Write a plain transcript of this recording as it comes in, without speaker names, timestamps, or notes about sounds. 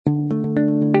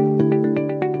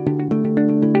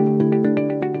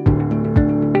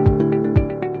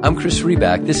I'm Chris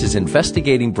Reback. This is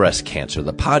Investigating Breast Cancer,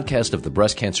 the podcast of the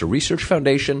Breast Cancer Research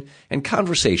Foundation and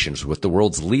conversations with the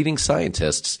world's leading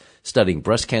scientists studying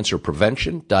breast cancer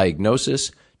prevention,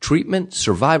 diagnosis, treatment,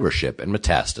 survivorship, and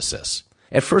metastasis.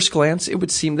 At first glance, it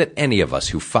would seem that any of us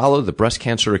who follow the breast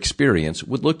cancer experience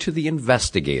would look to the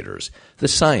investigators, the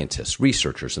scientists,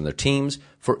 researchers, and their teams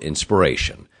for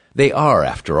inspiration. They are,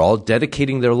 after all,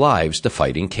 dedicating their lives to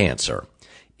fighting cancer.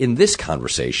 In this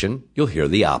conversation, you'll hear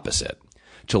the opposite.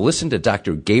 To listen to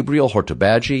Dr. Gabriel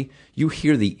Hortobadji, you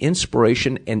hear the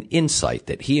inspiration and insight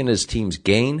that he and his teams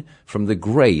gain from the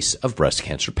grace of breast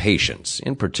cancer patients,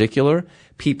 in particular,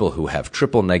 people who have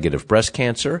triple-negative breast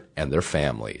cancer and their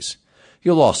families.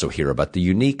 You'll also hear about the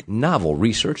unique, novel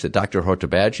research that Dr.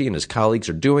 Hortobadji and his colleagues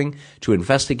are doing to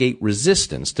investigate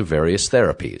resistance to various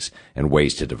therapies and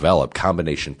ways to develop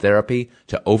combination therapy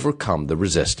to overcome the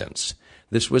resistance.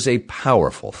 This was a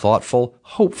powerful, thoughtful,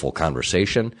 hopeful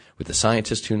conversation with a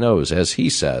scientist who knows, as he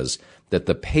says, that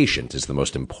the patient is the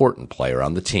most important player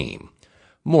on the team.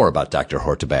 More about Dr.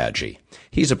 Hortobadji.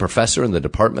 He's a professor in the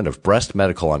Department of Breast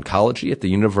Medical Oncology at the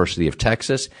University of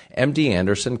Texas MD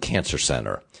Anderson Cancer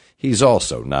Center. He's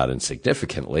also, not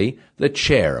insignificantly, the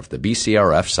chair of the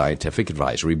BCRF Scientific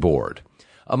Advisory Board.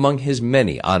 Among his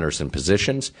many honors and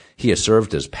positions, he has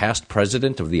served as past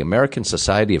president of the American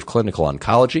Society of Clinical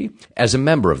Oncology, as a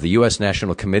member of the U.S.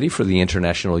 National Committee for the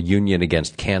International Union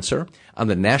Against Cancer, on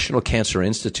the National Cancer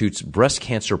Institute's Breast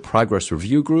Cancer Progress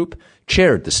Review Group,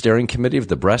 chaired the steering committee of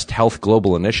the Breast Health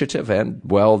Global Initiative, and,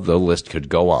 well, the list could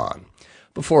go on.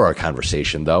 Before our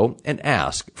conversation, though, an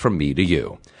ask from me to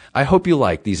you. I hope you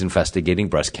like these investigating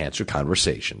breast cancer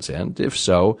conversations, and if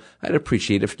so, I'd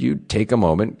appreciate if you'd take a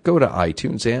moment, go to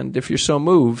iTunes, and if you're so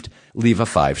moved, leave a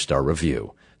 5-star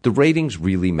review. The ratings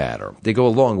really matter. They go a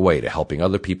long way to helping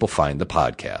other people find the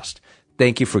podcast.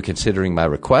 Thank you for considering my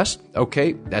request.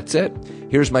 Okay, that's it.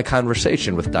 Here's my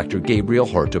conversation with Dr. Gabriel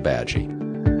Hortobadji.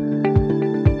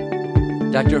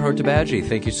 Dr. Hortobadji,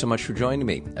 thank you so much for joining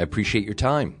me. I appreciate your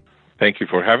time. Thank you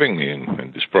for having me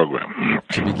in this program.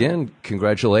 To begin,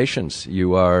 congratulations.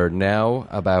 You are now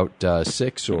about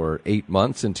 6 or 8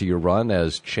 months into your run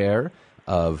as chair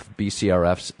of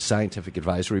BCRF's Scientific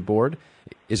Advisory Board.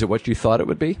 Is it what you thought it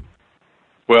would be?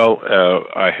 Well,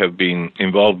 I have been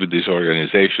involved with this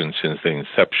organization since the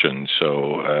inception,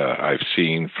 so I've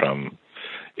seen from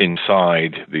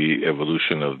inside the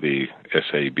evolution of the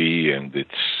SAB, and it's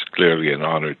clearly an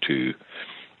honor to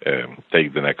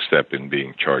take the next step in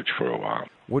being charged for a while.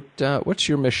 What's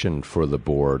your mission for the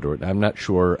board? Or I'm not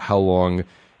sure how long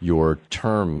your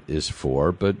term is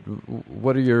for, but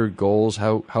what are your goals?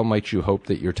 How might you hope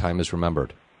that your time is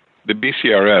remembered? The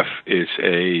BCRF is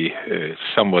a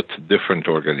somewhat different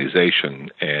organization,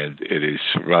 and it is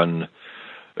run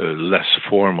less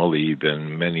formally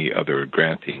than many other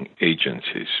granting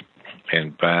agencies.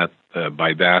 And by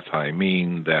that I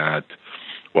mean that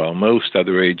while most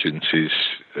other agencies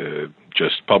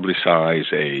just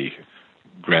publicize a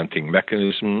granting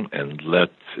mechanism and let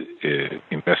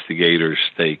investigators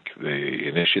take the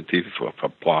initiative of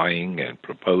applying and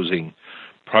proposing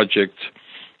projects,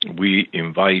 we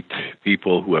invite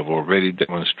people who have already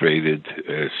demonstrated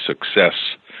success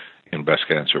in breast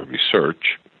cancer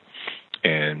research,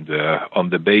 and on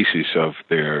the basis of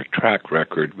their track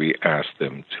record, we ask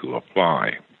them to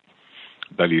apply.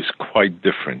 That is quite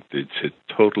different. It's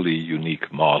a totally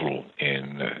unique model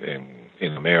in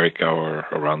America or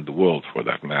around the world, for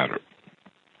that matter.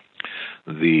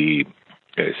 The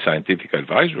Scientific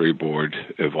Advisory Board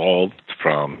evolved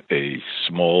from a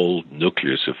small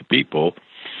nucleus of people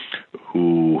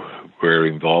who were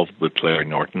involved with Claire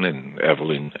Norton and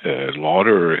Evelyn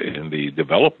Lauder in the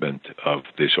development of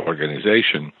this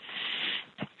organization,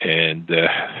 and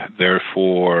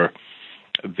therefore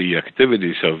the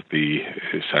activities of the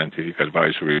Scientific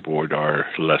Advisory Board are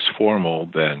less formal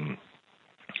than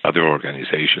other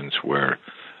organizations where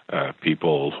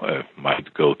people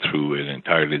might go through an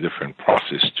entirely different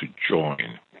process to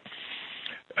join.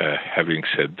 Having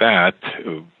said that,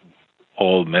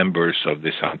 all members of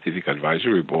the Scientific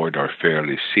Advisory Board are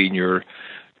fairly senior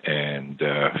and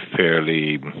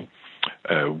fairly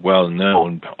well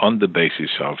known on the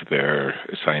basis of their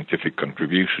scientific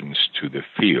contributions to the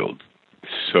field.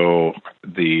 So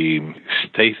the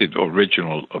stated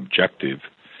original objective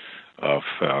of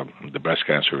the Breast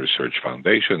Cancer Research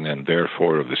Foundation and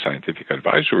therefore of the Scientific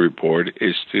Advisory Board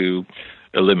is to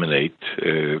eliminate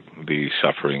the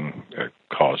suffering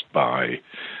caused by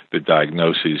the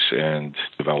diagnosis and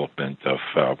development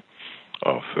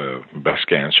of breast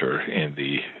cancer in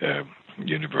the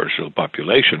universal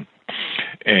population.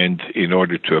 And in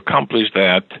order to accomplish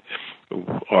that,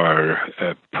 our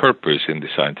purpose in the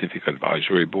Scientific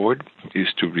Advisory Board is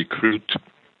to recruit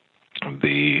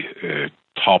the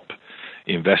top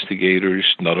investigators,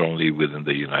 not only within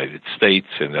the United States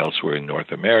and elsewhere in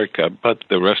North America, but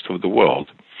the rest of the world,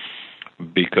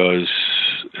 because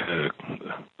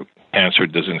cancer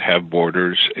doesn't have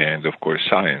borders, and of course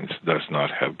science does not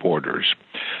have borders.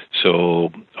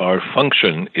 So our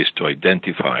function is to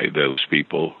identify those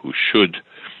people who should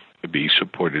be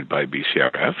supported by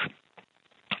BCRF,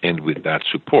 and with that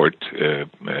support,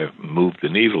 move the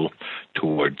needle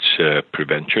towards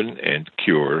prevention and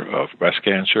cure of breast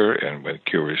cancer. And when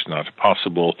cure is not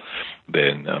possible,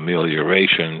 then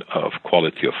amelioration of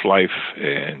quality of life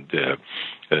and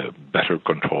better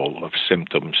control of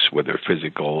symptoms, whether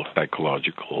physical,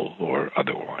 psychological, or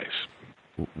otherwise.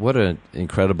 What an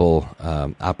incredible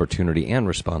opportunity and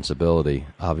responsibility,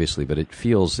 obviously, but it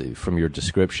feels from your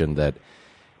description that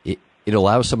it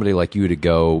allows somebody like you to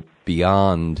go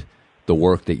beyond the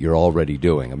work that you're already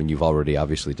doing. I mean, you've already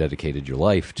obviously dedicated your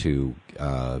life to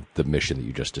the mission that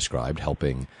you just described,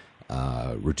 helping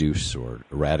reduce or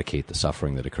eradicate the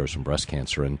suffering that occurs from breast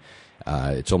cancer. And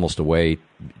it's almost a way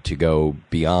to go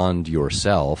beyond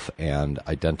yourself and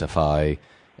identify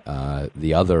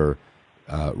the other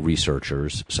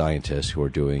researchers, scientists who are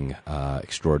doing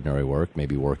extraordinary work,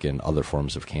 maybe work in other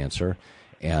forms of cancer,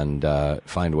 and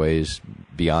find ways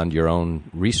beyond your own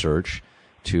research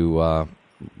to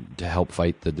help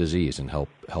fight the disease and help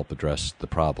address the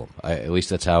problem. At least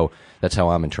that's how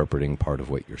I'm interpreting part of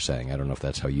what you're saying. I don't know if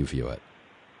that's how you view it.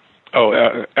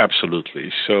 Oh,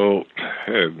 absolutely. So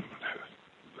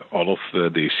all of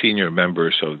the senior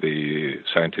members of the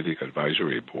Scientific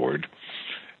Advisory Board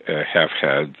have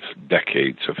had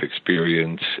decades of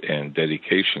experience and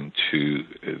dedication to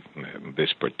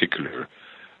this particular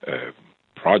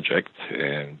project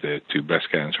and to breast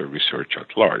cancer research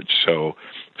at large. So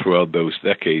throughout those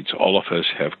decades, all of us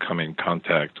have come in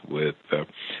contact with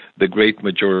the great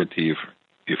majority,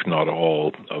 if not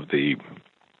all, of the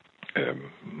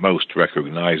most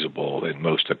recognizable and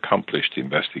most accomplished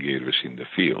investigators in the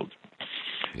field.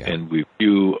 Yeah. And we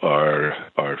view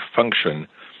our function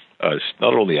as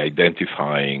not only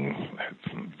identifying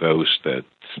those that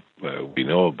we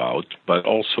know about, but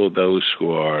also those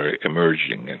who are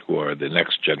emerging and who are the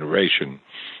next generation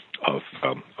of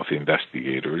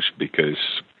investigators,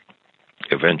 because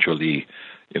eventually,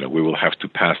 we will have to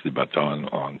pass the baton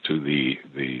on to the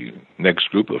next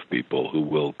group of people who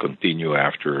will continue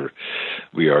after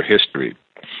we are history.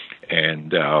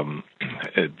 And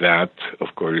that,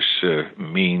 of course,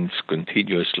 means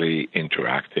continuously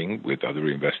interacting with other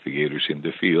investigators in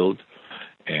the field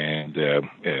and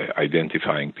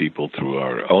identifying people through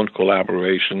our own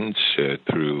collaborations,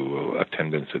 through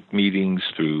attendance at meetings,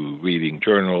 through reading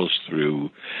journals, through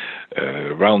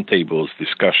roundtables,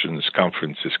 discussions,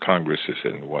 conferences, congresses,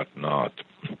 and whatnot.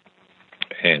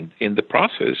 And in the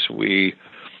process, we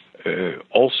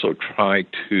also try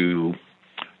to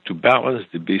balance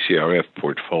the BCRF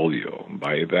portfolio.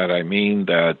 By that I mean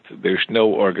that there's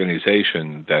no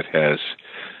organization that has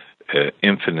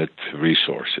infinite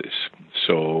resources.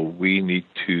 So we need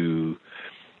to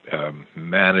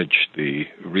manage the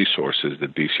resources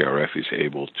that BCRF is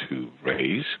able to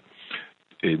raise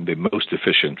in the most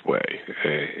efficient way.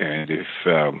 And if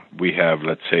we have,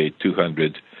 let's say,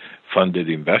 200 funded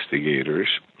investigators,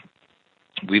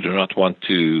 we do not want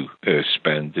to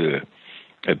spend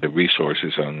the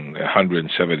resources on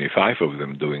 175 of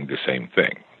them doing the same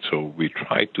thing. So we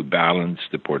try to balance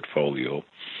the portfolio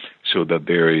so that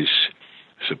there is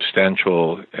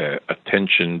substantial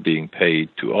attention being paid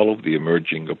to all of the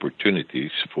emerging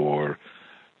opportunities for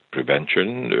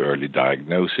prevention, early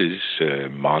diagnosis,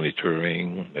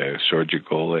 monitoring,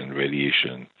 surgical and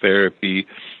radiation therapy,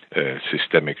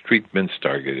 systemic treatments,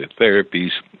 targeted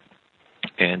therapies,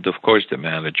 and of course the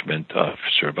management of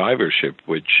survivorship,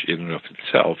 which in and of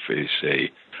itself is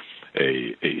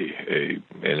an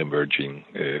emerging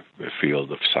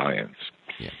field of science.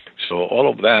 Yeah. So all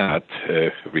of that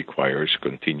requires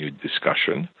continued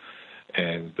discussion.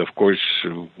 And of course,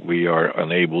 we are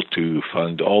unable to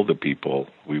fund all the people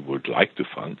we would like to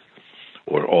fund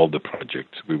or all the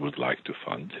projects we would like to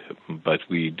fund, but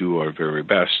we do our very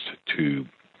best to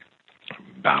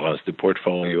balance the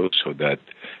portfolio so that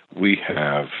we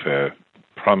have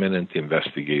prominent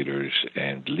investigators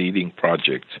and leading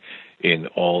projects in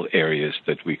all areas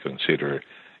that we consider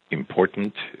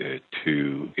important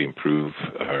to improve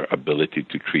our ability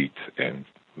to treat and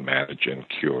manage and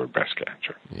cure breast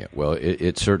cancer. Yeah, well,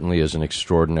 it certainly is an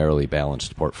extraordinarily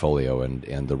balanced portfolio,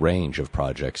 and the range of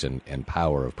projects and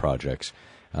power of projects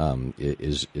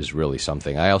is really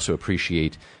something. I also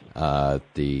appreciate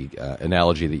The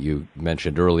analogy that you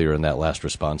mentioned earlier in that last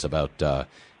response about, part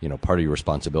of your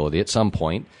responsibility at some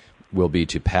point will be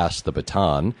to pass the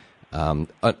baton.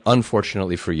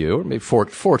 Unfortunately for you, or maybe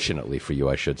fortunately for you,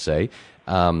 I should say,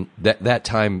 that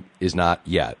time is not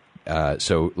yet.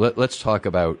 So let's talk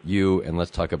about you, and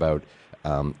let's talk about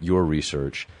your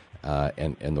research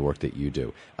and the work that you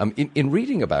do. In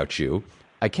reading about you,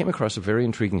 I came across a very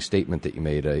intriguing statement that you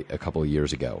made a couple of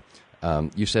years ago.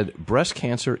 You said breast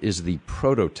cancer is the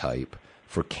prototype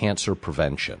for cancer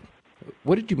prevention.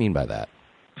 What did you mean by that?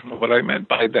 What I meant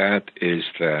by that is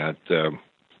that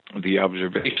the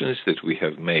observations that we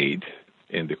have made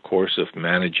in the course of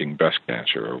managing breast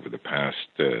cancer over the past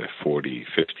 40,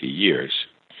 50 years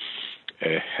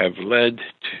have led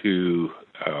to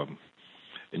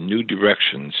new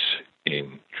directions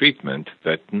in treatment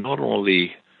that not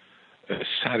only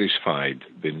satisfied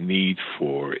the need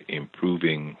for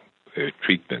improving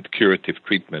curative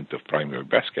treatment of primary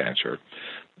breast cancer,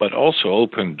 but also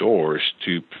opened doors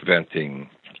to preventing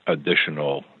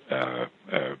additional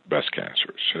breast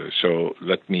cancers. So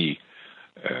let me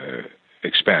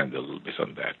expand a little bit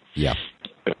on that. Yeah.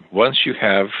 Once you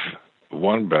have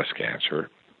one breast cancer,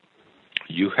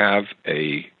 you have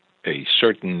a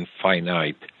certain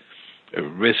finite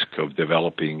risk of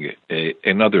developing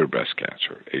another breast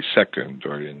cancer, a second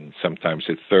or sometimes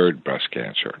a third breast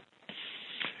cancer.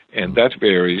 And that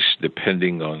varies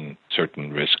depending on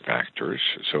certain risk factors.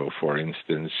 So, for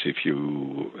instance, if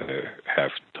you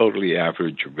have totally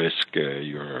average risk,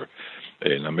 you're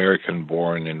an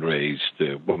American-born and raised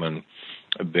woman,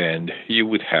 then you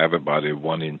would have about a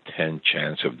 1 in 10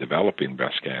 chance of developing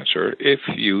breast cancer if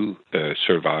you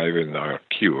survive and are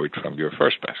cured from your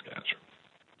first breast cancer.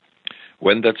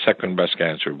 When that second breast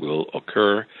cancer will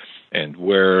occur, and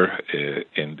where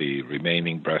in the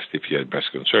remaining breast, if you had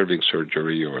breast-conserving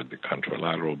surgery, or the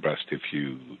contralateral breast if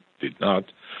you did not,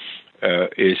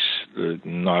 is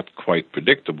not quite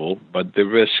predictable, but the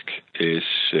risk is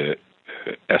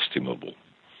estimable.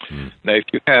 Now, if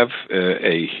you have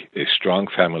a strong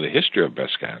family history of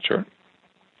breast cancer,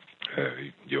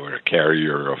 you're a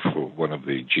carrier of one of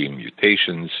the gene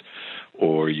mutations,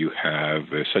 or you have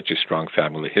such a strong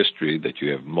family history that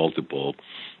you have multiple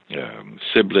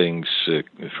siblings,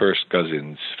 first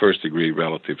cousins, first-degree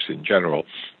relatives in general,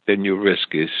 then your risk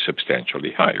is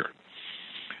substantially higher.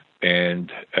 And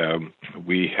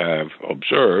we have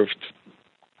observed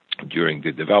during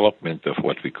the development of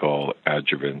what we call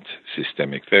adjuvant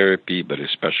systemic therapy, but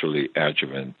especially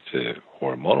adjuvant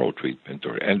hormonal treatment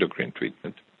or endocrine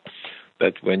treatment,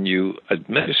 that when you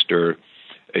administer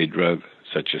a drug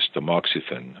such as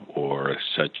tamoxifen or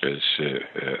such as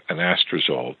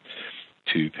anastrozole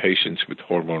to patients with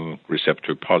hormone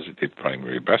receptor positive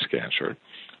primary breast cancer,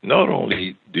 not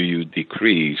only do you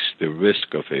decrease the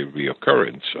risk of a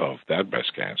reoccurrence of that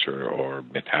breast cancer or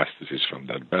metastasis from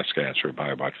that breast cancer by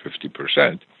about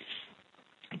 50%,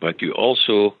 but you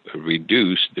also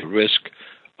reduce the risk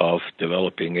of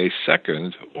developing a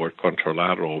second or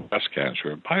contralateral breast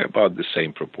cancer by about the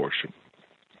same proportion.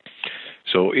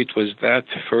 So it was that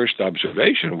first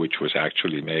observation, which was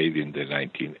actually made in the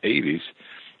 1980s,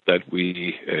 that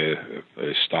we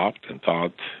stopped and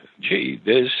thought, gee,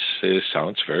 this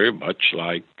sounds very much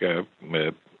like a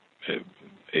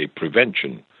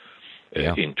prevention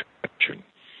intervention.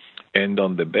 And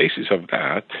on the basis of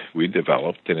that, we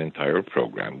developed an entire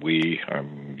program.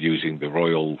 I'm using the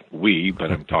royal we,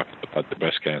 but I'm talking about the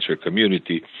breast cancer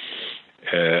community.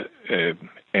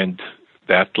 And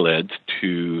that led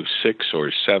to 6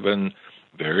 or 7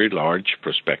 very large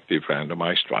prospective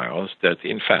randomized trials that,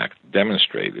 in fact,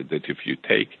 demonstrated that if you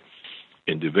take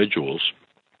individuals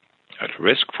at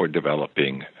risk for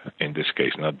developing, in this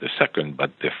case, not the second,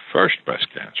 but the first breast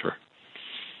cancer,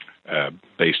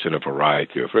 based on a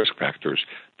variety of risk factors,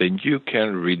 then you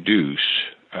can reduce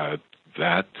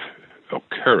that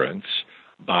occurrence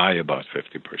by about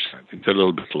 50%. It's a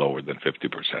little bit lower than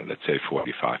 50%, let's say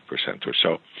 45% or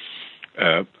so.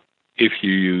 If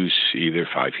you use either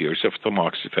 5 years of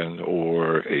tamoxifen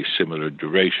or a similar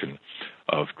duration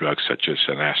of drugs such as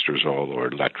anastrozole or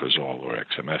letrozole or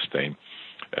exemestane,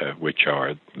 which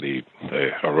are the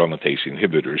aromatase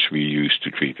inhibitors we use to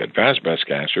treat advanced breast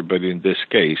cancer, but in this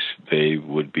case, they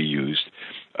would be used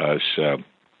as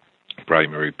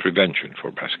primary prevention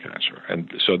for breast cancer.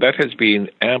 And so that has been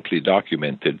amply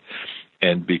documented.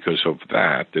 And because of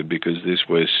that, and because this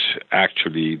was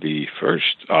actually the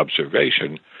first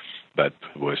observation that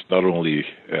was not only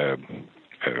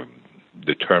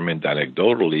determined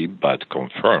anecdotally, but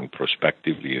confirmed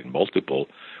prospectively in multiple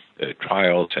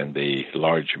trials and a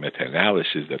large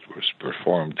meta-analysis that was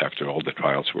performed after all the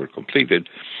trials were completed,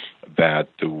 that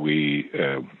we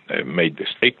made the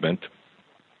statement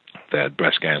that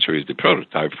breast cancer is the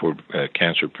prototype for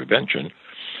cancer prevention,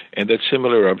 and that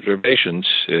similar observations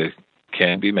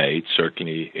can be made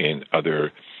certainly in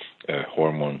other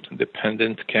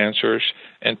hormone-dependent cancers,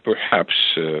 and perhaps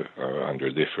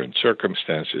under different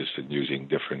circumstances and using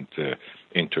different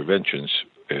interventions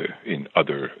in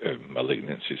other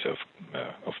malignancies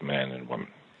of man and woman.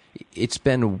 It's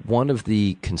been one of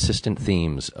the consistent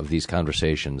themes of these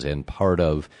conversations, and part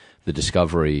of the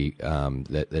discovery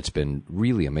that's been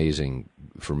really amazing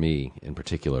for me in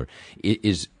particular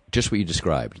is just what you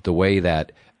described, the way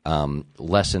that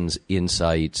lessons,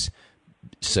 insights,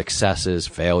 successes,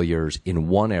 failures in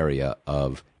one area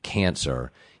of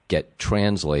cancer get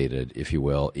translated, if you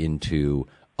will, into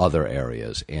other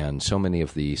areas. And so many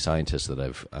of the scientists that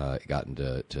I've gotten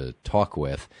to talk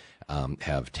with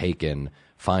have taken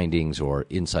findings or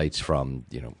insights from,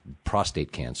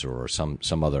 prostate cancer or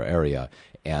some other area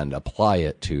and apply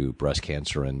it to breast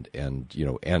cancer and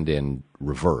in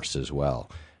reverse as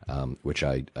well, which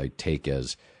I take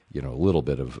as a little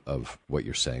bit of what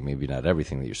you're saying, maybe not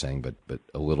everything that you're saying, but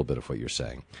a little bit of what you're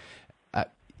saying.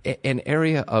 An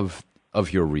area of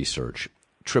your research,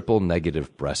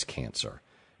 triple-negative breast cancer,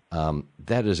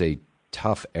 that is a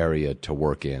tough area to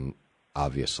work in,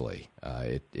 obviously.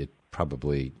 It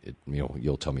probably,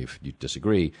 you'll tell me if you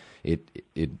disagree,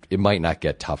 it might not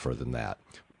get tougher than that.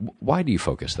 Why do you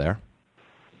focus there?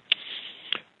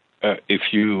 If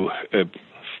you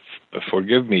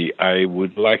forgive me, I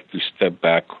would like to step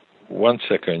back 1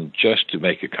 second just to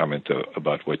make a comment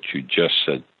about what you just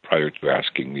said prior to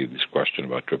asking me this question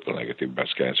about triple-negative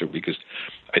breast cancer, because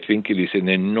I think it is an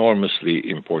enormously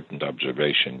important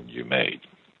observation you made.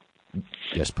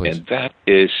 Yes, please. And that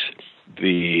is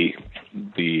the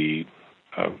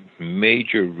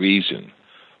major reason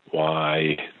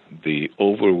why the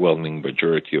overwhelming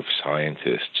majority of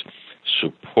scientists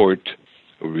support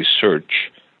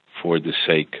research for the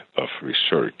sake of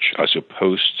research, as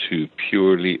opposed to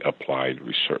purely applied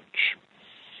research.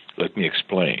 Let me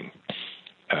explain.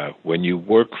 When you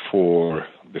work for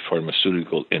the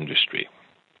pharmaceutical industry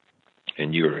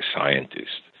and you're a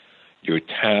scientist, your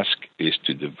task is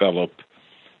to develop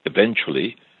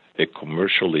eventually a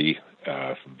commercially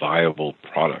viable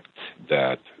product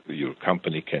that your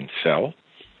company can sell,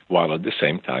 while at the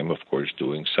same time, of course,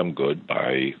 doing some good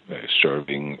by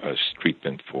serving as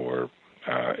treatment for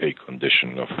a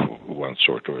condition of one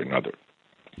sort or another.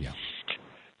 Yeah.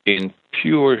 In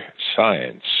pure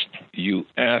science, you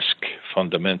ask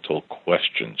fundamental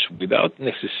questions without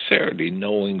necessarily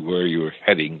knowing where you're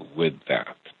heading with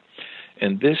that.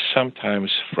 And this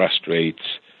sometimes frustrates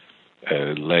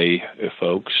lay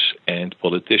folks and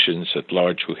politicians at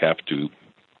large who have to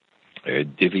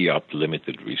divvy up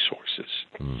limited resources.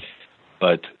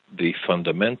 But the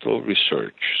fundamental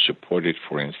research supported,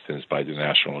 for instance, by the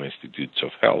National Institutes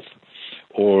of Health,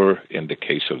 or in the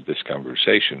case of this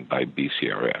conversation, by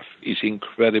BCRF, is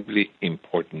incredibly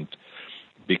important,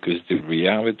 because the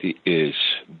reality is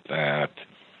that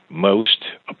most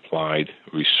applied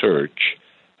research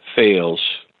fails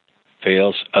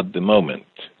at the moment,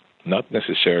 not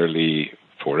necessarily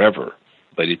forever,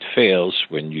 but it fails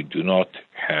when you do not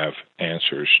have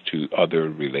answers to other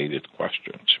related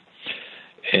questions.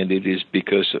 And it is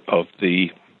because of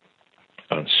the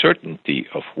uncertainty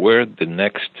of where the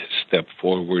next step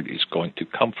forward is going to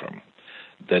come from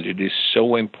that it is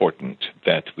so important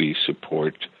that we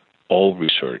support all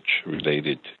research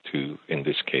related to, in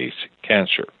this case,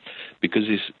 cancer, because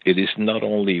it is not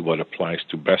only what applies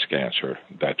to breast cancer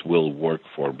that will work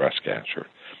for breast cancer,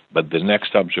 but the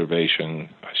next observation,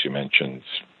 as you mentioned,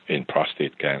 in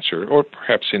prostate cancer, or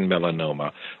perhaps in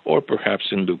melanoma, or perhaps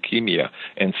in leukemia,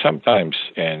 and sometimes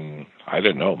in,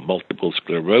 multiple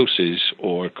sclerosis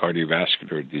or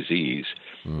cardiovascular disease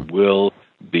will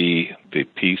be the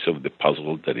piece of the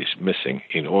puzzle that is missing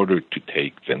in order to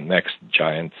take the next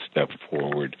giant step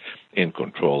forward in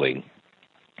controlling,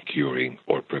 curing,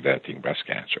 or preventing breast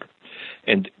cancer.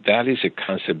 And that is a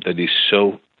concept that is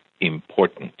so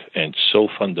important and so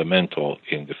fundamental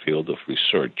in the field of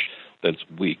research that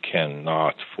we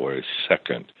cannot for a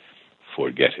second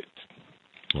forget it.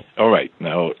 All right,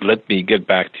 now let me get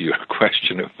back to your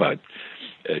question about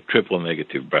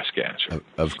triple-negative breast cancer.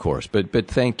 Of course, but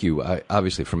thank you,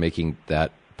 obviously, for making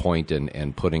that point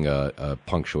and putting a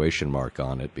punctuation mark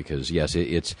on it, because, yes,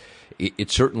 it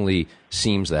certainly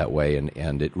seems that way,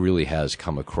 and it really has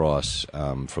come across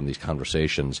from these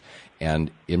conversations,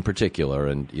 and in particular,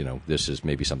 and, this is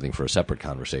maybe something for a separate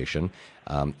conversation,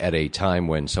 at a time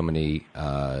when so many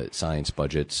science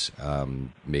budgets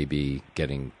may be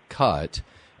getting cut,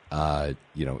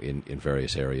 in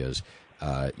various areas,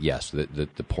 yes,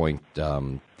 the point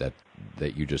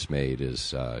that you just made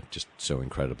is just so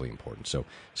incredibly important. So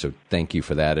thank you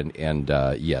for that. And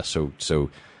so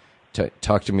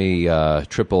talk to me.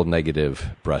 Triple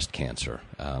negative breast cancer,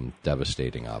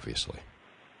 devastating, obviously.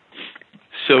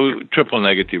 So triple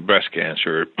negative breast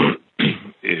cancer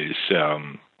is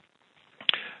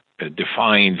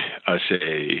defined as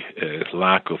a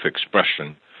lack of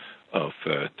expression of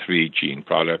three gene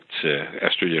products: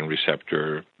 estrogen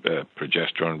receptor,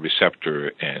 progesterone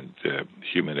receptor, and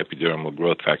human epidermal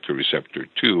growth factor receptor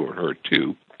 2, or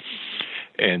HER2,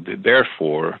 and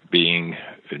therefore being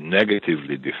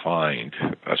negatively defined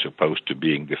as opposed to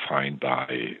being defined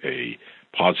by a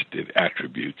positive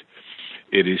attribute.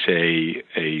 It is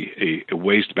a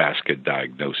wastebasket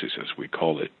diagnosis, as we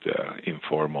call it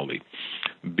informally,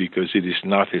 because it is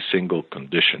not a single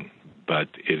condition, but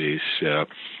it is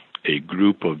a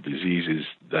group of diseases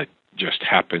that just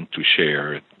happen to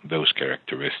share those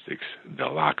characteristics, the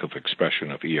lack of expression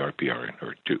of ERPR and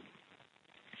HER2.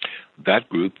 That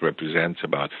group represents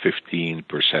about 15%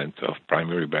 of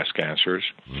primary breast cancers,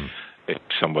 a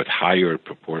somewhat higher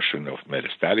proportion of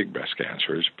metastatic breast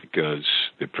cancers, because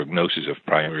the prognosis of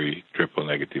primary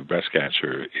triple-negative breast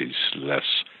cancer is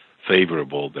less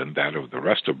favorable than that of the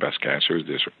rest of breast cancers.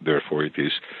 Therefore, it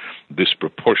is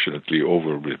disproportionately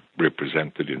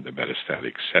overrepresented in the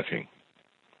metastatic setting.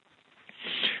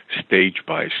 Stage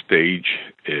by stage,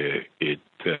 it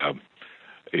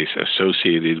is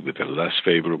associated with a less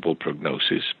favorable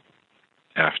prognosis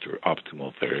after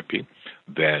optimal therapy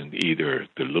than either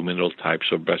the luminal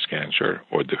types of breast cancer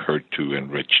or the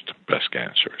HER2-enriched breast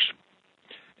cancers.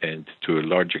 And to a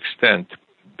large extent,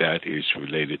 that is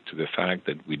related to the fact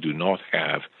that we do not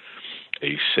have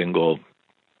a single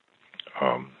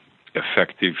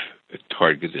effective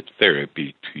targeted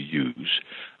therapy to use,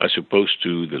 as opposed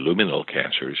to the luminal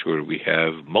cancers, where we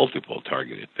have multiple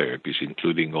targeted therapies,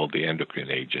 including all the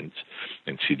endocrine agents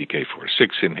and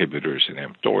CDK4/6 inhibitors and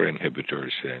mTOR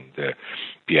inhibitors and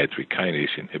PI3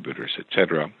 kinase inhibitors,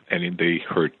 etc. And in the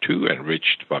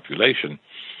HER2-enriched population,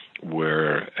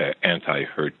 where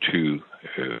anti-HER2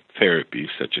 therapies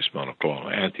such as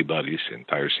monoclonal antibodies and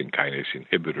tyrosine kinase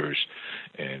inhibitors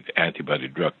and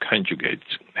antibody-drug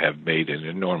conjugates have made an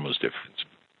enormous difference.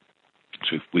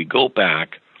 So if we go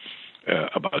back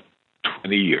about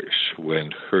 20 years, when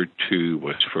HER2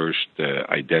 was first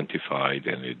identified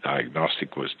and a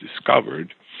diagnostic was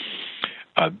discovered,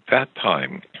 at that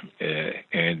time,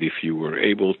 and if you were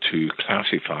able to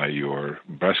classify your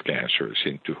breast cancers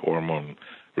into hormone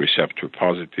receptor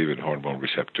positive and hormone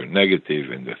receptor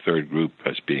negative, and the third group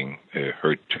as being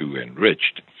HER2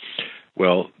 enriched,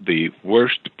 well, the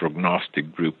worst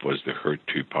prognostic group was the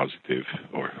HER2 positive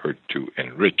or HER2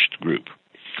 enriched group.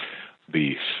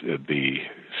 The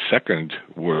second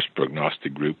worst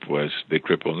prognostic group was the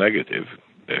triple negative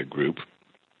group,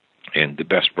 and the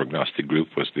best prognostic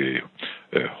group was the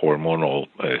hormonal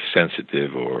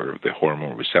sensitive or the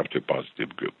hormone receptor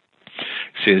positive group.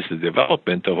 Since the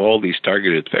development of all these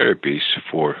targeted therapies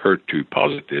for HER2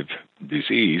 positive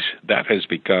disease, that has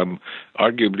become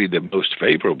arguably the most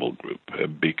favorable group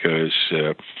because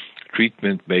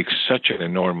treatment makes such an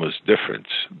enormous difference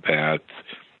that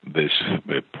this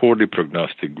poorly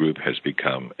prognostic group has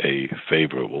become a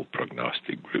favorable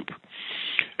prognostic group.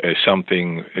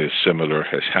 Something similar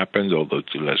has happened, although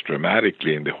less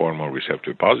dramatically, in the hormone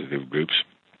receptor positive groups,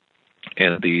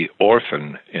 and the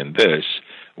orphan in this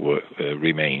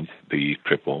remained the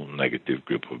triple negative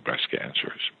group of breast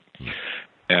cancers.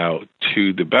 Now,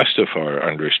 to the best of our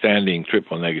understanding,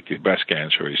 triple negative breast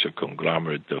cancer is a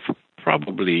conglomerate of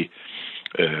probably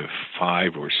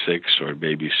 5 or 6 or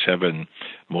maybe 7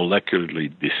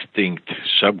 molecularly distinct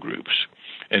subgroups.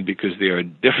 And because they are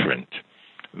different,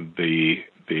 the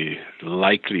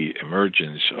likely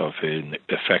emergence of an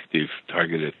effective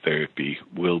targeted therapy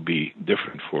will be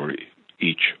different for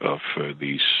each of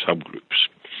these subgroups.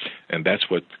 And that's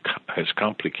what has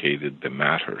complicated the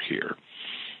matter here.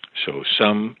 So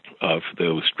some of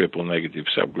those triple negative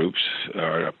subgroups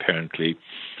are apparently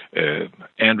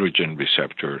androgen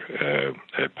receptor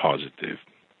positive.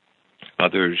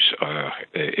 Others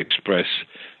express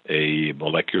a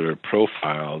molecular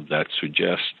profile that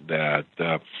suggests that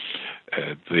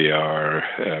they are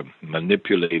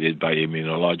manipulated by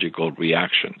immunological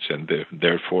reactions and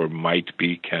therefore might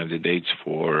be candidates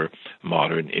for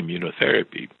modern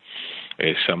immunotherapy.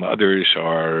 Some others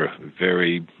are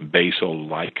very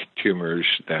basal-like tumors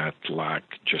that lack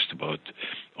just about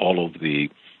all of the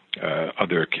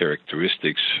other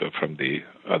characteristics from the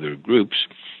other groups,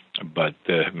 but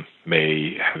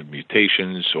may have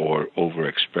mutations or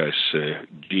overexpress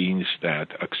genes that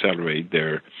accelerate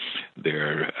their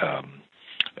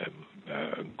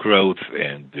growth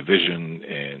and division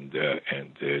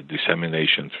and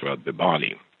dissemination throughout the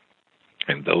body.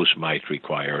 And those might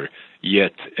require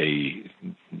yet a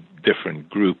different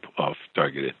group of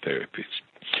targeted therapies.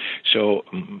 So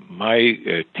my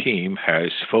team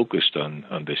has focused on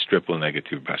this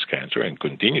triple-negative breast cancer and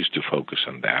continues to focus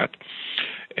on that,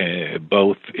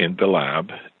 both in the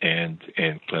lab and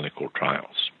in clinical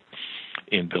trials.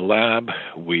 In the lab,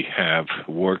 we have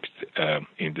worked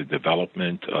in the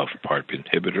development of PARP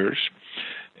inhibitors,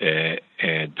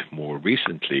 and more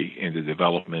recently in the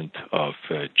development of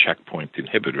checkpoint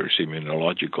inhibitors,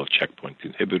 immunological checkpoint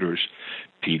inhibitors,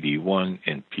 PD-1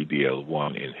 and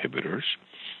PD-L1 inhibitors,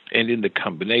 and in the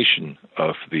combination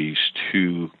of these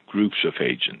two groups of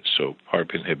agents, so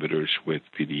PARP inhibitors with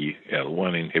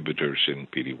PD-L1 inhibitors and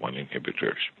PD-1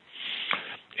 inhibitors.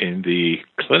 In the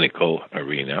clinical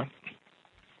arena,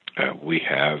 we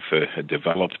have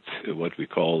developed what we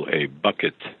call a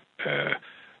bucket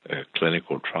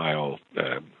clinical trial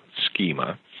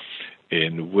schema,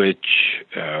 in which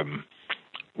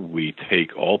we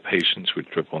take all patients with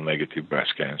triple-negative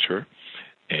breast cancer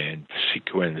and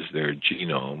sequence their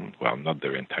genome, well, not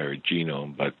their entire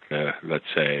genome, but let's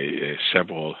say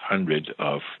several hundred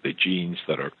of the genes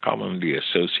that are commonly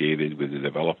associated with the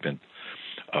development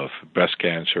of breast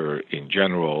cancer in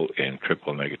general and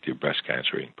triple-negative breast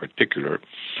cancer in particular.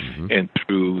 Mm-hmm. And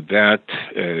through that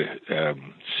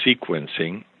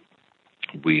sequencing,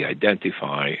 we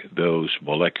identify those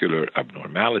molecular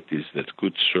abnormalities that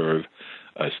could serve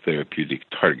as therapeutic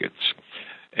targets.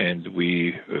 And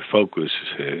we focus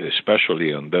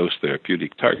especially on those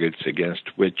therapeutic targets against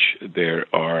which there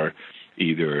are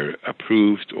either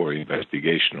approved or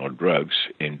investigational drugs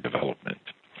in development.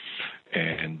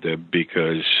 And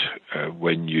because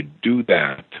when you do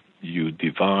that, you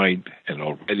divide an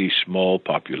already small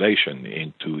population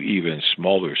into even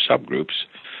smaller subgroups,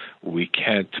 we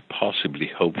can't possibly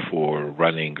hope for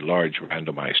running large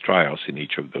randomized trials in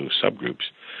each of those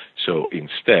subgroups. So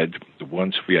instead,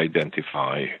 once we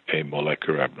identify a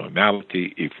molecular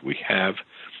abnormality, if we have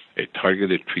a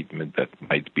targeted treatment that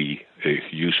might be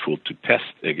useful to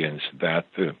test against that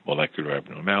molecular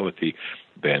abnormality,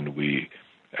 then we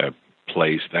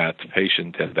place that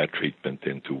patient and that treatment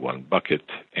into one bucket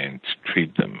and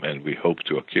treat them. And we hope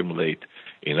to accumulate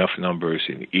enough numbers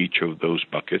in each of those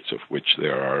buckets, of which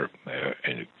there are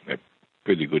a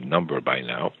pretty good number by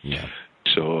now. Yeah.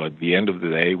 So at the end of the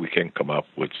day, we can come up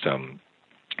with some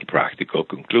practical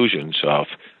conclusions of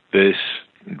this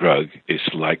drug is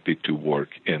likely to work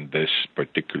in this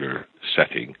particular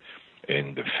setting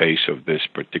in the face of this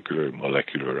particular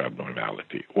molecular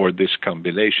abnormality, or this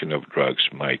combination of drugs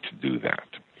might do that.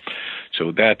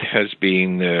 So that has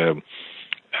been the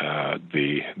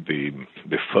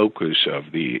focus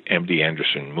of the MD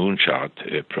Anderson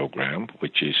Moonshot program,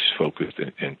 which is focused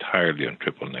entirely on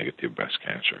triple-negative breast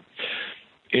cancer.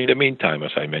 In the meantime,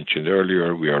 as I mentioned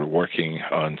earlier, we are working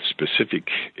on specific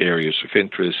areas of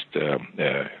interest,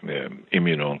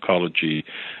 immuno-oncology,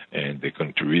 and the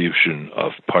contribution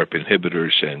of PARP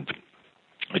inhibitors and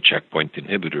checkpoint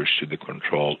inhibitors to the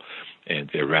control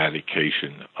and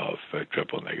eradication of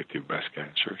triple-negative breast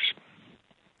cancers.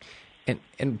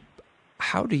 And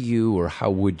how do you, or how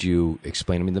would you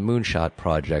explain? I mean, the Moonshot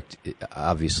Project,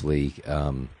 obviously,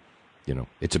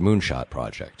 it's a moonshot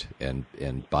project, and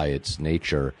by its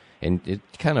nature, and it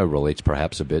kind of relates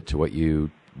perhaps a bit to what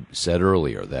you said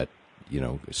earlier, that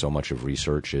so much of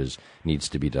research needs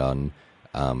to be done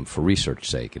for research's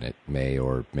sake, and it may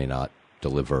or may not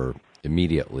deliver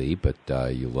immediately, but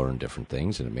you learn different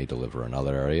things, and it may deliver in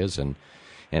other areas, and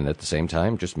at the same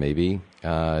time, just maybe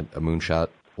a moonshot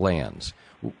lands.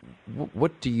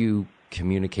 What do you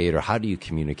communicate, or how do you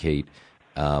communicate,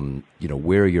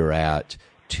 where you're at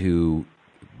to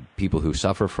people who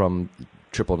suffer from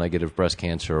triple-negative breast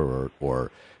cancer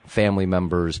or family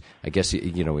members? I guess,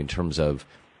 in terms of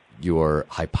your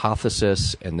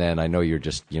hypothesis, and then I know you're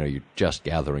just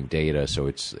gathering data, so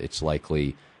it's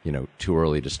likely, too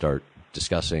early to start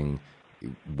discussing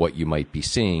what you might be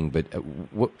seeing, but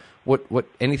what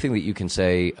anything that you can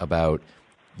say about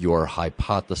your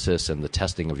hypothesis and the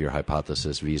testing of your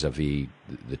hypothesis vis-a-vis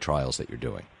the trials that you're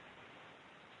doing?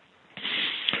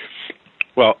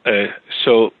 Well,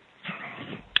 so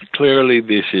clearly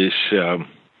this is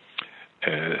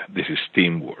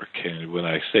teamwork, and when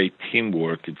I say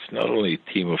teamwork, it's not only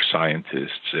a team of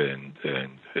scientists and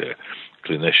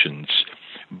clinicians,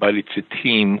 but it's a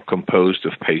team composed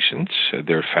of patients,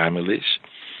 their families,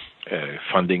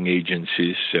 funding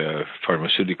agencies,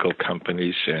 pharmaceutical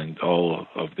companies, and all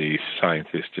of the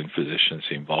scientists and physicians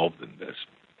involved in this.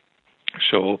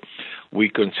 So we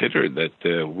consider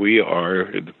that we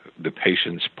are the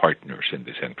patient's partners in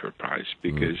this enterprise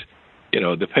because,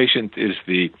 the patient is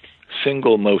the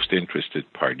single most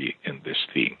interested party in this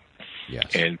theme.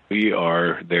 Yes. And we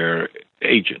are their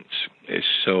agents.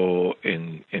 So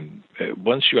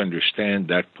once you understand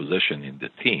that position in the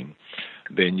team,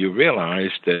 then you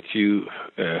realize that you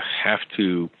have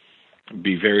to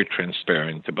be very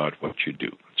transparent about what you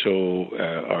do.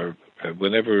 So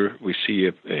whenever we see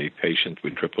a patient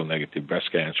with triple-negative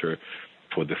breast cancer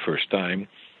for the first time,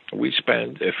 we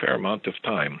spend a fair amount of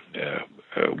time,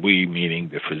 we meaning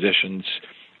the physicians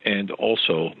and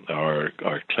also our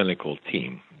clinical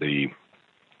team, the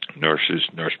nurses,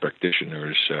 nurse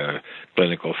practitioners,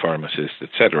 clinical pharmacists,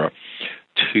 etc.,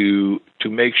 to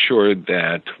make sure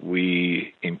that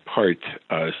we impart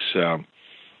as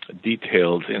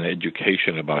detailed in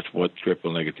education about what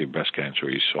triple-negative breast cancer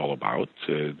is all about,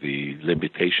 the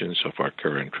limitations of our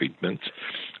current treatment,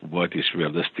 what is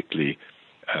realistically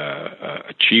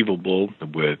achievable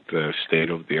with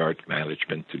state-of-the-art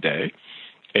management today,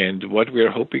 and what we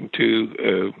are hoping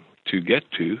to get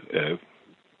to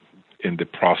in the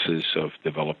process of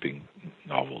developing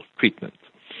novel treatment.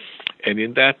 And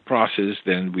in that process,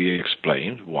 then we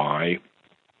explain why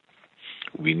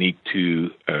we need to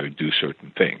do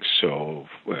certain things. So,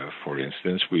 for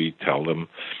instance, we tell them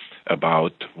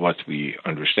about what we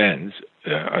understand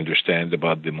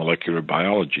about the molecular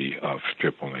biology of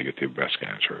triple-negative breast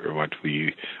cancer. What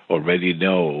we already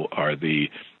know are the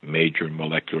major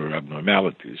molecular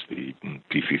abnormalities, the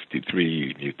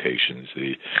p53 mutations,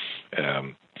 the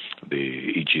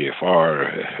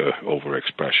EGFR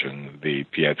overexpression, the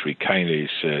PI3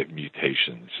 kinase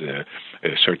mutations,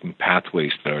 certain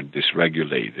pathways that are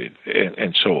dysregulated,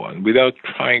 and so on, without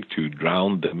trying to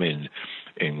drown them in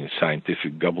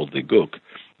scientific gobbledygook,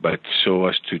 but so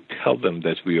as to tell them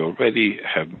that we already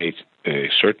have made a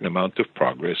certain amount of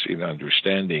progress in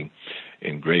understanding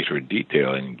in greater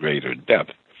detail and greater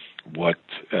depth what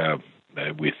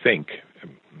we think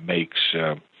makes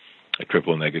a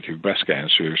triple-negative breast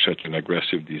cancer such an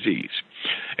aggressive disease.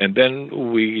 And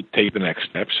then we take the next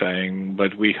step saying,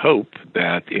 but we hope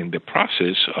that in the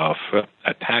process of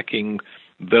attacking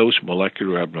those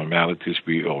molecular abnormalities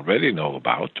we already know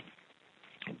about,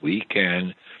 we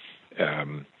can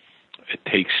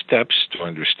take steps to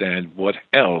understand what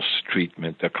else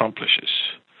treatment accomplishes.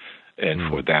 And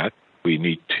for that, we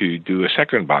need to do a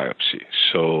second biopsy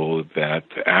so that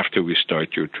after we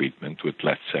start your treatment with,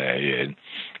 let's say, an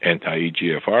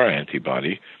anti-EGFR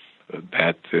antibody,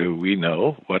 that we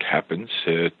know what happens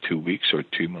 2 weeks or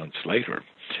 2 months later.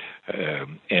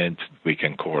 And we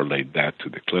can correlate that to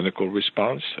the clinical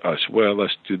response as well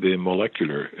as to the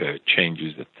molecular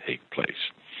changes that take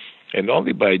place. And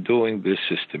only by doing this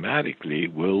systematically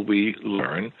will we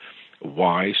learn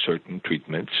why certain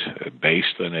treatments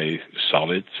based on a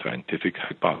solid scientific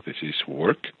hypothesis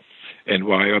work and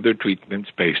why other treatments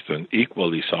based on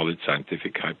equally solid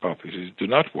scientific hypotheses do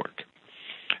not work.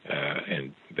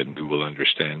 And then we will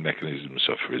understand mechanisms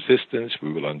of resistance.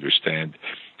 We will understand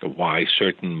why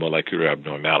certain molecular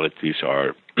abnormalities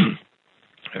are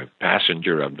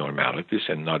passenger abnormalities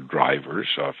and not drivers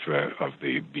of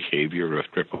the behavior of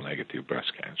triple-negative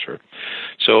breast cancer.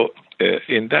 So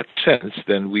in that sense,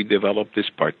 then we develop this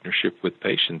partnership with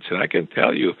patients. And I can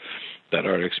tell you that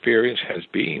our experience has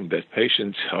been that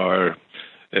patients are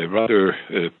rather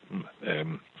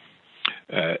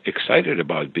excited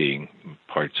about being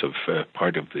part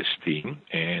of this team,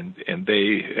 and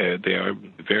they are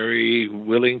very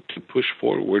willing to push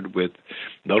forward with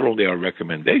not only our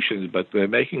recommendations, but they're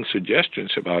making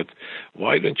suggestions about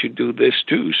why don't you do this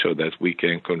too, so that we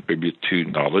can contribute to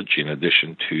knowledge in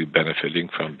addition to benefiting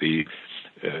from the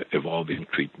evolving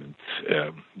treatments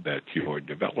that you are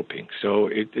developing. So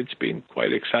it's been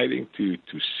quite exciting to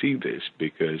see this,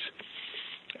 because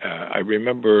I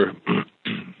remember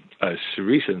as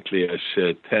recently as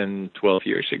 10, 12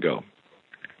 years ago,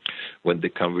 when the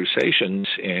conversations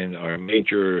in our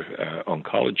major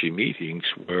oncology meetings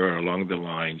were along the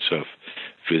lines of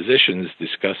physicians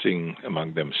discussing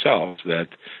among themselves that,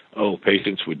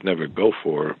 patients would never go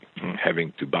for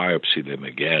having to biopsy them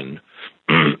again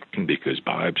because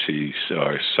biopsies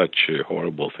are such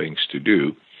horrible things to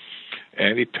do.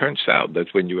 And it turns out that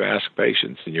when you ask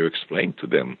patients and you explain to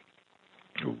them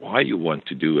why you want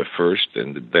to do a first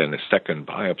and then a second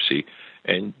biopsy,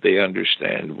 and they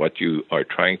understand what you are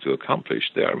trying to accomplish,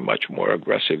 they are much more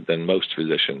aggressive than most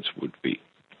physicians would be.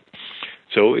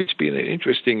 So it's been an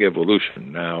interesting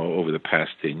evolution. Now, over the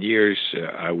past 10 years,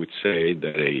 I would say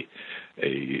that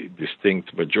a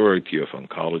distinct majority of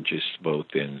oncologists, both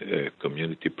in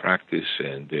community practice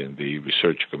and in the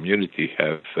research community,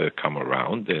 have come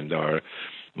around and are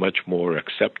much more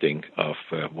accepting of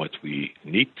what we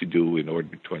need to do in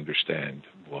order to understand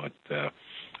what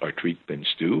our treatments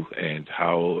do and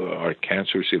how our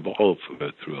cancers evolve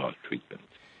throughout treatment.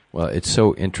 Well, it's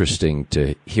so interesting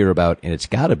to hear about, and it's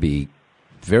got to be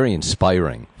very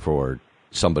inspiring for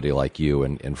somebody like you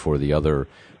and for the other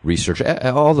research,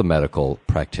 all the medical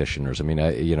practitioners. I mean,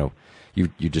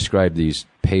 you described these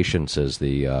patients as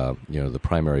the the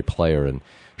primary player, and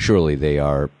surely they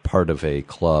are part of a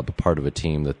club, part of a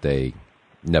team that they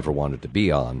never wanted to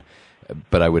be on.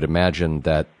 But I would imagine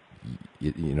that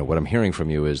what I'm hearing from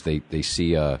you is they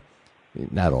see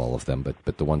not all of them,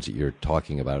 but the ones that you're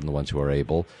talking about and the ones who are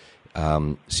able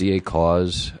see a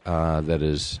cause that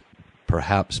is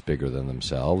perhaps bigger than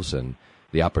themselves, and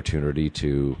the opportunity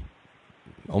to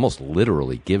almost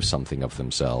literally give something of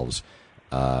themselves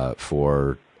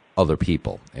for other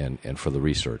people and for the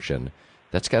research. And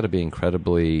that's got to be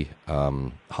incredibly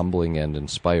humbling and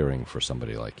inspiring for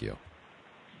somebody like you.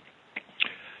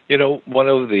 One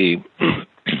of the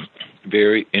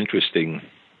very interesting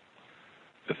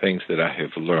things that I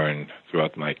have learned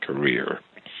throughout my career,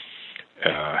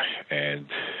 and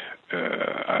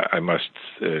I must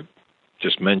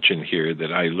just mention here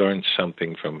that I learned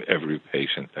something from every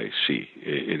patient I see.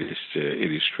 It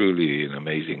is truly an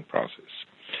amazing process.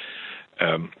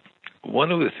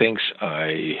 One of the things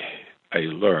I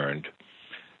learned,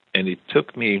 and it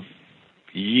took me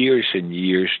years and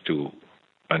years to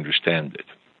understand it,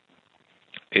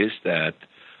 is that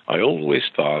I always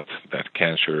thought that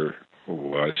cancer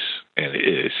was and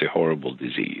is a horrible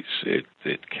disease.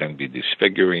 It can be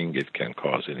disfiguring. It can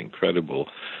cause an incredible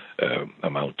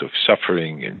amount of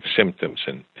suffering and symptoms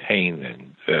and pain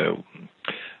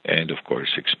and of course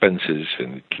expenses,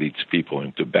 and it leads people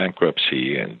into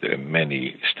bankruptcy, and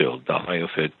many still die of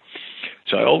it.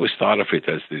 So I always thought of it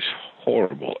as this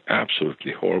horrible,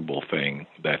 absolutely horrible thing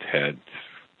that had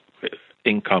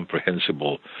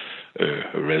incomprehensible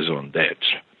raison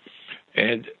d'etre.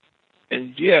 And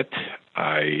yet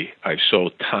I saw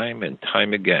time and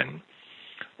time again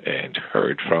and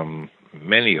heard from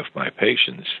many of my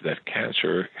patients that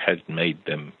cancer had made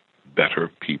them better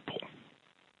people.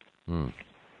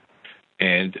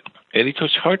 And it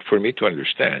was hard for me to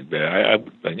understand. I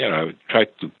tried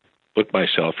to put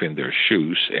myself in their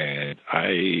shoes, and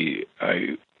I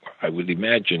would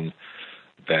imagine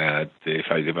that if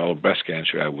I developed breast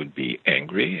cancer, I would be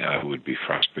angry, I would be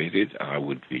frustrated, I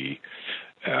would be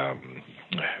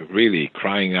really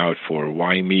crying out for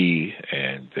why me,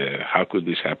 and how could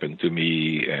this happen to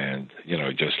me, and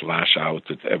just lash out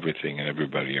at everything and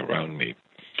everybody around me.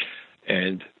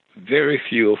 And very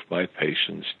few of my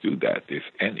patients do that, if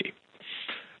any,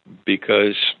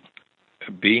 because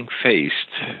being faced,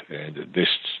 and this,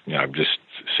 I'm just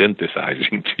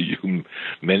synthesizing to you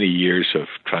many years of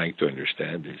trying to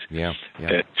understand this,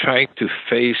 trying to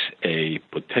face a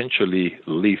potentially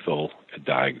lethal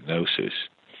diagnosis,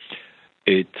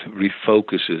 it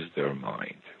refocuses their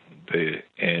mind.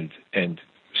 And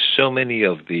so many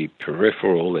of the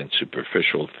peripheral and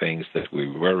superficial things that we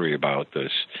worry about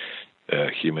as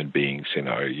human beings in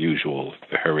our usual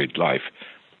hurried life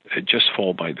just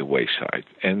fall by the wayside,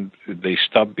 and they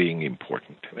stop being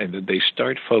important, and they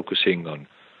start focusing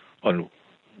on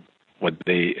what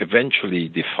they eventually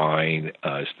define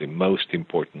as the most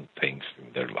important things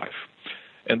in their life.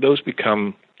 And those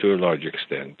become, to a large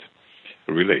extent,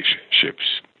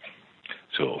 relationships.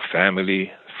 So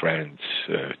family, friends,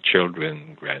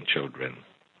 children, grandchildren,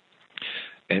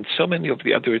 and so many of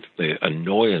the other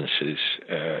annoyances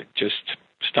just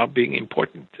stop being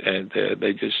important, and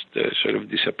they just sort of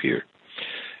disappear.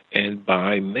 And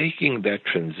by making that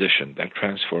transition, that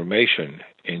transformation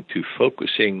into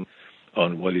focusing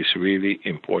on what is really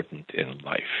important in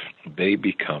life, they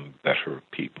become better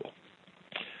people.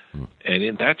 And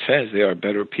in that sense, they are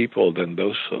better people than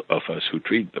those of us who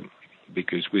treat them,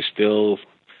 because we still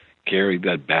carry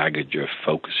that baggage of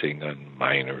focusing on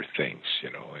minor things,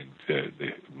 and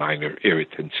the minor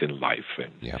irritants in life.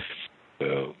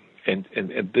 And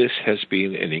this has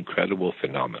been an incredible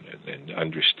phenomenon, and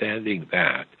understanding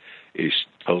that is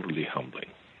totally humbling.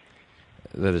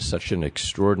 That is such an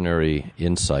extraordinary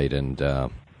insight, and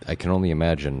I can only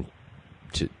imagine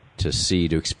to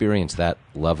experience that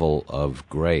level of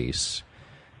grace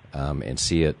and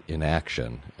see it in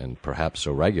action, and perhaps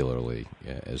so regularly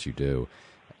as you do.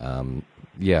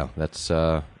 That's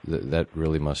that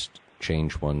really must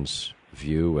change one's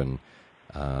view and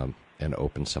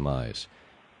open some eyes.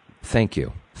 Thank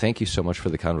you so much for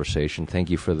the conversation. Thank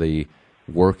you for the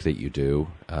work that you do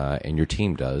and your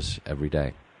team does every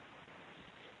day.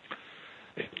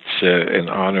 It's an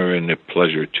honor and a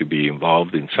pleasure to be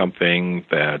involved in something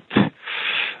that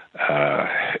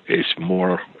is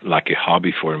more like a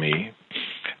hobby for me.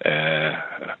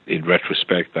 In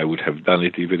retrospect, I would have done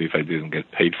it even if I didn't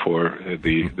get paid for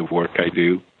the work I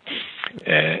do,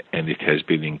 and it has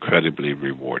been incredibly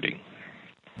rewarding.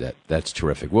 That's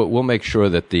terrific. We'll make sure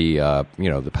that the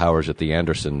powers at the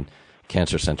Anderson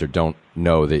Cancer Center don't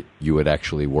know that you would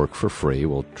actually work for free.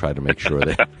 We'll try to make sure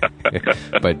that.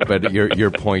 but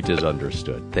your point is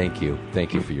understood. Thank you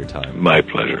for your time. My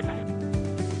pleasure.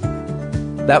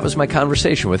 That was my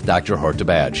conversation with Dr.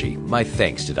 Hortobadji. My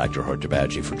thanks to Dr.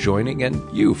 Hortobadji for joining and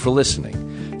you for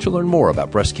listening. To learn more about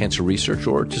breast cancer research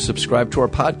or to subscribe to our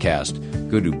podcast,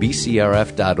 go to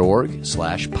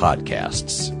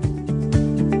bcrf.org/podcasts.